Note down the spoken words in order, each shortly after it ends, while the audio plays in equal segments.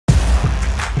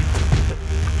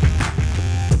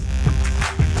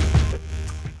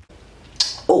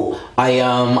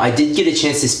I did get a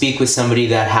chance to speak with somebody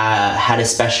that had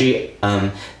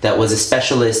that was a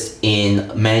specialist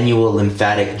in manual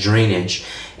lymphatic drainage.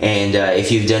 And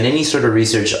if you've done any sort of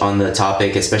research on the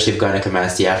topic, especially of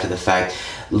gynecomastia after the fact,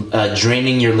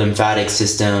 draining your lymphatic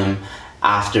system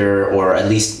after, or at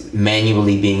least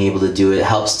manually being able to do it,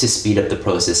 helps to speed up the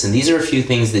process. And these are a few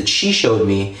things that she showed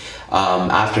me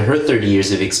after her 30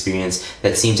 years of experience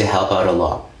that seem to help out a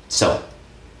lot. So,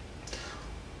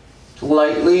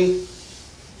 lightly,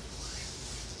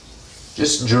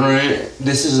 just drain.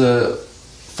 This is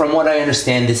from what I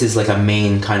understand, this is like a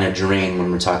main kind of drain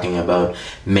when we're talking about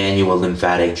manual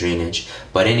lymphatic drainage.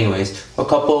 But anyways, a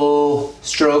couple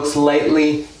strokes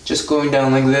lightly, just going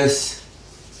down like this.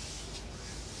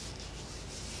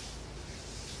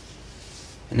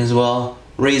 And as well,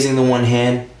 raising the one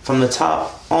hand from the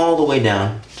top all the way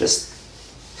down. Just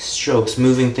strokes,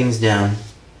 moving things down.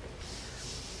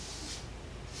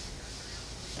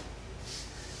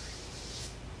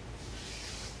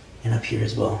 And up here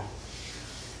as well.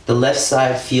 The left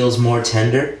side feels more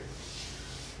tender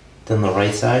than the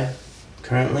right side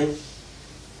currently.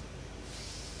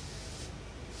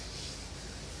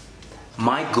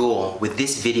 My goal with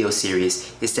this video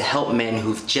series is to help men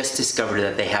who've just discovered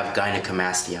that they have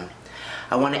gynecomastia.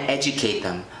 I want to educate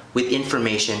them with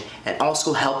information and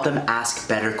also help them ask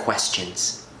better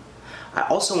questions. I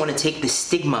also want to take the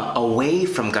stigma away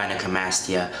from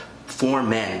gynecomastia for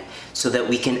men so that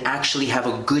we can actually have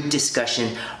a good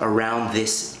discussion around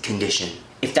this condition.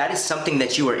 If that is something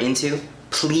that you are into,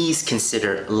 please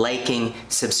consider liking,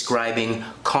 subscribing,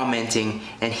 commenting,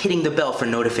 and hitting the bell for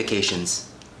notifications.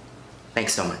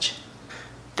 Thanks so much.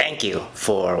 Thank you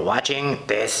for watching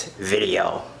this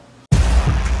video.